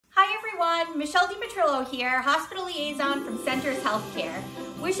everyone, Michelle Di Petrillo here, Hospital Liaison from Centers Healthcare,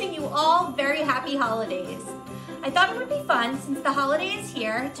 wishing you all very happy holidays. I thought it would be fun, since the holiday is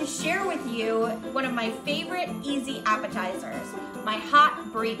here, to share with you one of my favorite easy appetizers, my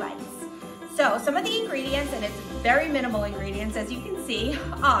hot Brie Bites. So some of the ingredients, and it's very minimal ingredients as you can see,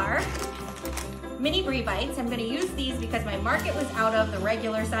 are mini Brie Bites. I'm gonna use these because my market was out of the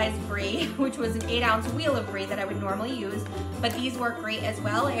regular size Brie, which was an 8-ounce wheel of Brie that I would normally use, but these work great as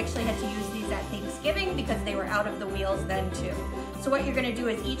well. I actually had to use these at Thanksgiving because they were out of the wheels then too. So what you're gonna do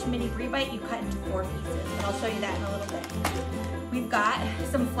is each mini Brie Bite, you cut into 4 pieces, and I'll show you that in a little bit. We've got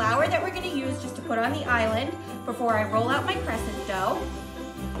some flour that we're gonna use just to put on the island before I roll out my crescent dough.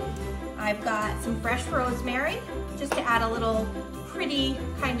 I've got some fresh rosemary, just to add a little pretty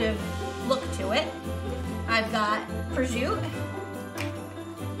kind of look to it. I've got prosciutto,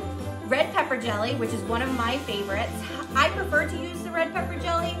 red pepper jelly, which is one of my favorites. I prefer to use the red pepper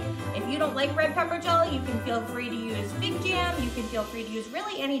jelly. If you don't like red pepper jelly, you can feel free to use fig jam. You can feel free to use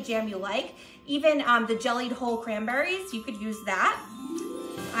really any jam you like. Even the jellied whole cranberries, you could use that.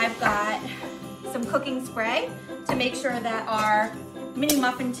 I've got some cooking spray to make sure that our mini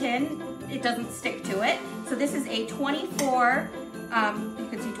muffin tin, it doesn't stick to it. So this is a 24, you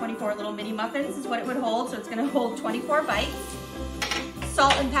can see 24 little mini muffins is what it would hold. So it's gonna hold 24 bites.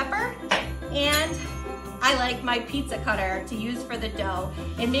 Salt and pepper, and I like my pizza cutter to use for the dough.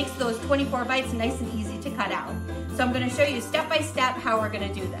 It makes those 24 bites nice and easy to cut out. So I'm gonna show you step by step how we're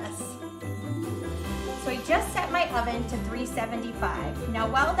gonna do this. So I just set my oven to 375. Now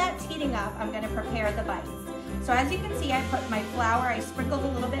while that's heating up, I'm gonna prepare the bites. So as you can see, I put my flour, I sprinkled a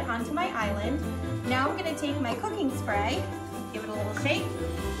little bit onto my island. Now I'm gonna take my cooking spray, give it a little shake.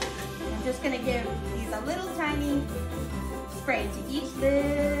 I'm just gonna give these a little tiny spray to each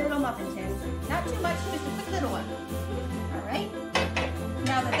little muffin tin. Not too much, just a quick little one. All right.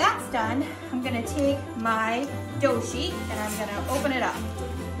 Now that that's done, I'm gonna take my dough sheet and I'm gonna open it up.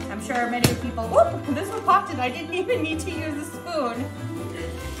 I'm sure many people, whoop, this one popped and I didn't even need to use a spoon.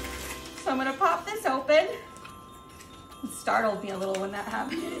 So I'm gonna pop this open. It startled me a little when that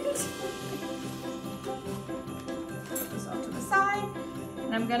happened. Put this off to the side.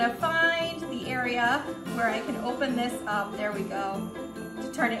 And I'm gonna find the area where I can open this up, there we go,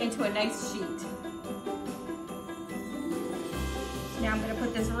 to turn it into a nice sheet. So now I'm gonna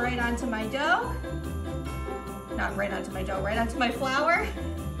put this right onto my dough. Not right onto my dough, right onto my flour.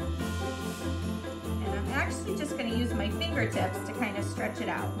 And I'm actually just gonna use my fingertips to kind of stretch it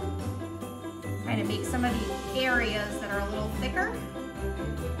out. Kind of make some of the areas that are a little thicker,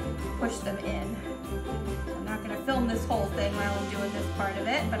 push them in. I'm not going to film this whole thing while I'm doing this part of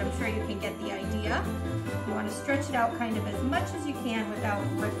it, but I'm sure you can get the idea. You want to stretch it out kind of as much as you can without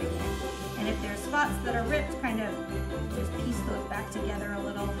ripping it. And if there's spots that are ripped, kind of just piece those back together a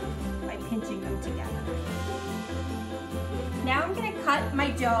little by pinching them together. Now I'm going to cut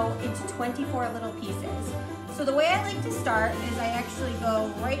my dough into 24 little pieces. So the way I like to start is I actually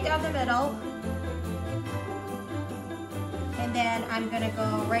go right down the middle, and then I'm gonna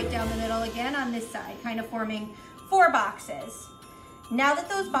go right down the middle again on this side, kind of forming 4 boxes. Now that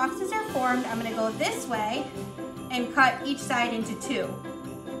those boxes are formed, I'm gonna go this way and cut each side into 2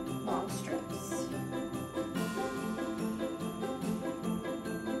 long strips.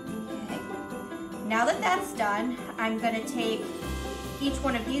 Okay. Now that that's done, I'm gonna take each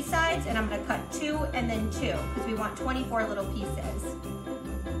one of these sides and I'm gonna cut 2 and then 2, because we want 24 little pieces.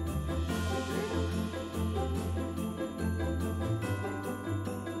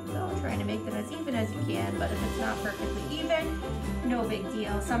 Trying to make them as even as you can, but if it's not perfectly even, no big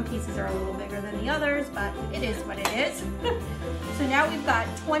deal. Some pieces are a little bigger than the others, but it is what it is. So now we've got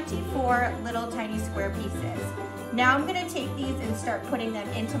 24 little tiny square pieces. Now I'm gonna take these and start putting them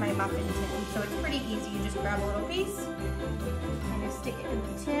into my muffin tin. So it's pretty easy. You just grab a little piece and you stick it in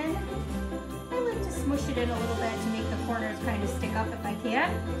the tin. I like to smush it in a little bit to make the corners kind of stick up if I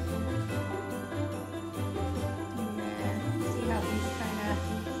can. And then see how these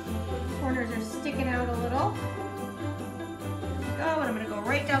corners are sticking out a little. There we go, and I'm gonna go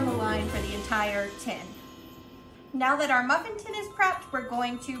right down the line for the entire tin. Now that our muffin tin is prepped, we're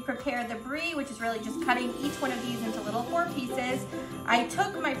going to prepare the Brie, which is really just cutting each one of these into little 4 pieces. I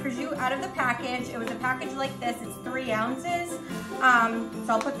took my prosciutto out of the package. It was a package like this, it's 3 ounces. So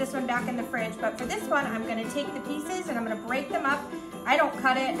I'll put this one back in the fridge, but for this one, I'm gonna take the pieces and I'm gonna break them up. I don't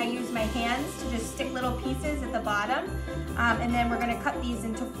cut it, I use my hands to just stick little pieces at the bottom. And then we're gonna cut these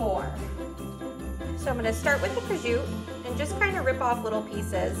into 4. So I'm gonna start with the prosciutto and just kind of rip off little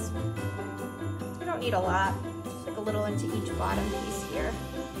pieces. You don't need a lot, just like a little into each bottom piece here.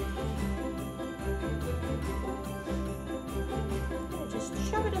 just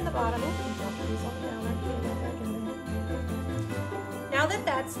shove it in the bottom. Now that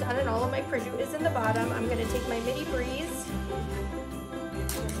that's done and all of my prosciutto is in the bottom, I'm gonna take my mini Bries,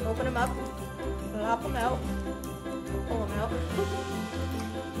 just open them up, plop them out, pull them out.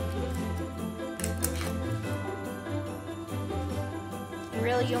 And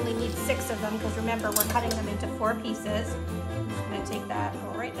really you only need 6 of them because remember we're cutting them into 4 pieces. I'm just gonna take that,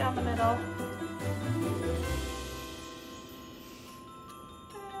 go right down the middle.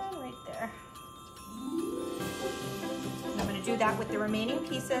 Do that with the remaining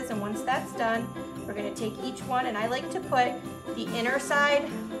pieces, and once that's done, we're going to take each one, and I like to put the inner side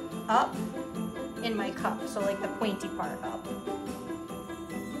up in my cup, so like the pointy part up.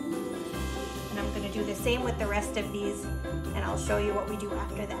 And I'm going to do the same with the rest of these, and I'll show you what we do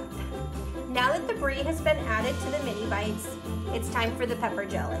after that. Now that the Brie has been added to the mini bites, it's time for the pepper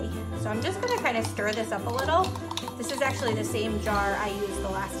jelly. So I'm just going to kind of stir this up a little. This is actually the same jar I used the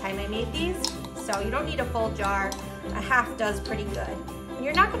last time I made these, so you don't need a full jar. A half does pretty good. And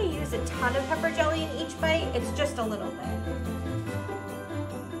you're not going to use a ton of pepper jelly in each bite, it's just a little bit.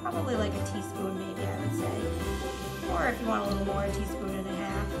 Probably like a teaspoon maybe, I would say. Or if you want a little more, a teaspoon and a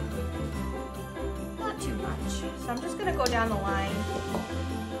half. Not too much. So I'm just going to go down the line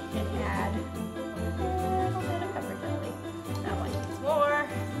and add a little bit of pepper jelly. That one needs more.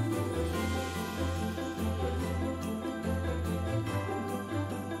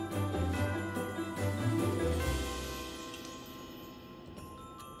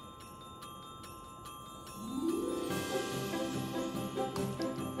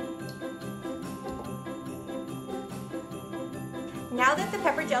 Now that the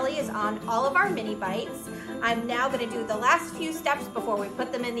pepper jelly is on all of our mini bites, I'm now going to do the last few steps before we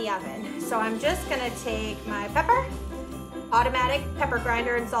put them in the oven. So I'm just going to take my pepper, automatic pepper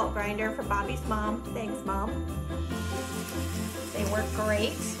grinder and salt grinder for Bobby's mom. Thanks, Mom. They work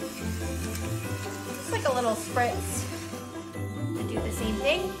great. Just like a little spritz. I do the same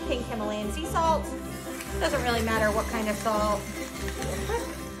thing, pink Himalayan sea salt. Doesn't really matter what kind of salt.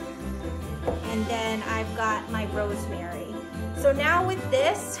 And then I've got my rosemary. So now with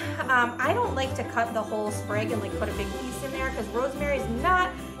this, I don't like to cut the whole sprig and like put a big piece in there because rosemary is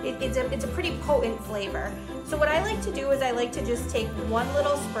not, it's a pretty potent flavor. So what I like to do is I like to just take one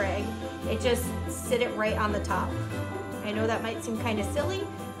little sprig and just sit it right on the top. I know that might seem kind of silly,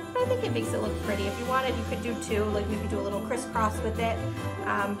 but I think it makes it look pretty. If you wanted, you could do 2, like maybe do a little crisscross with it,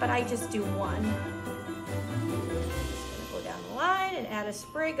 but I just do 1. Just gonna go down the line and add a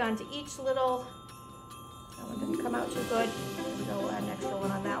sprig onto each little. That one didn't come out too good. We'll add an extra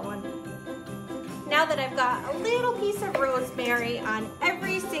one on that one. Now that I've got a little piece of rosemary on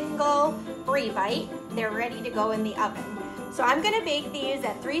every single Brie bite, they're ready to go in the oven. So I'm gonna bake these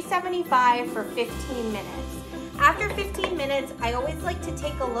at 375 for 15 minutes. After 15 minutes, I always like to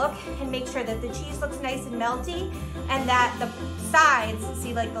take a look and make sure that the cheese looks nice and melty and that the sides,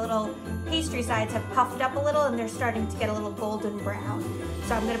 see like the little pastry sides have puffed up a little and they're starting to get a little golden brown.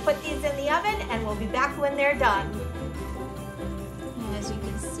 So I'm gonna put these in the oven and we'll be back when they're done. And as you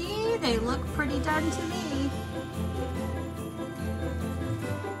can see, they look pretty done to me.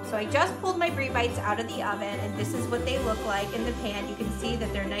 So I just pulled my Brie Bites out of the oven and this is what they look like in the pan. You can see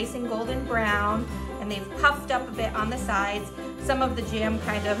that they're nice and golden brown and they've puffed up a bit on the sides. Some of the jam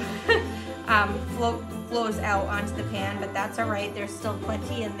kind of flows out onto the pan, but that's all right. There's still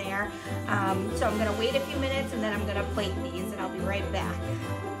plenty in there. So I'm gonna wait a few minutes and then I'm gonna plate these and I'll be right back.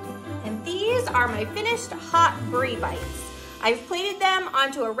 And these are my finished hot Brie Bites. I've plated them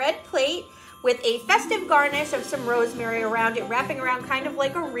onto a red plate with a festive garnish of some rosemary around it, wrapping around kind of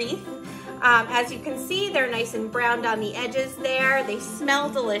like a wreath. As you can see, they're nice and browned on the edges there. They smell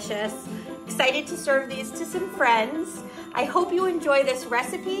delicious. Excited to serve these to some friends. I hope you enjoy this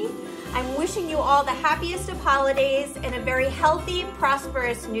recipe. I'm wishing you all the happiest of holidays and a very healthy,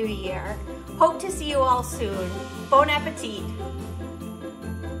 prosperous new year. Hope to see you all soon. Bon appetit.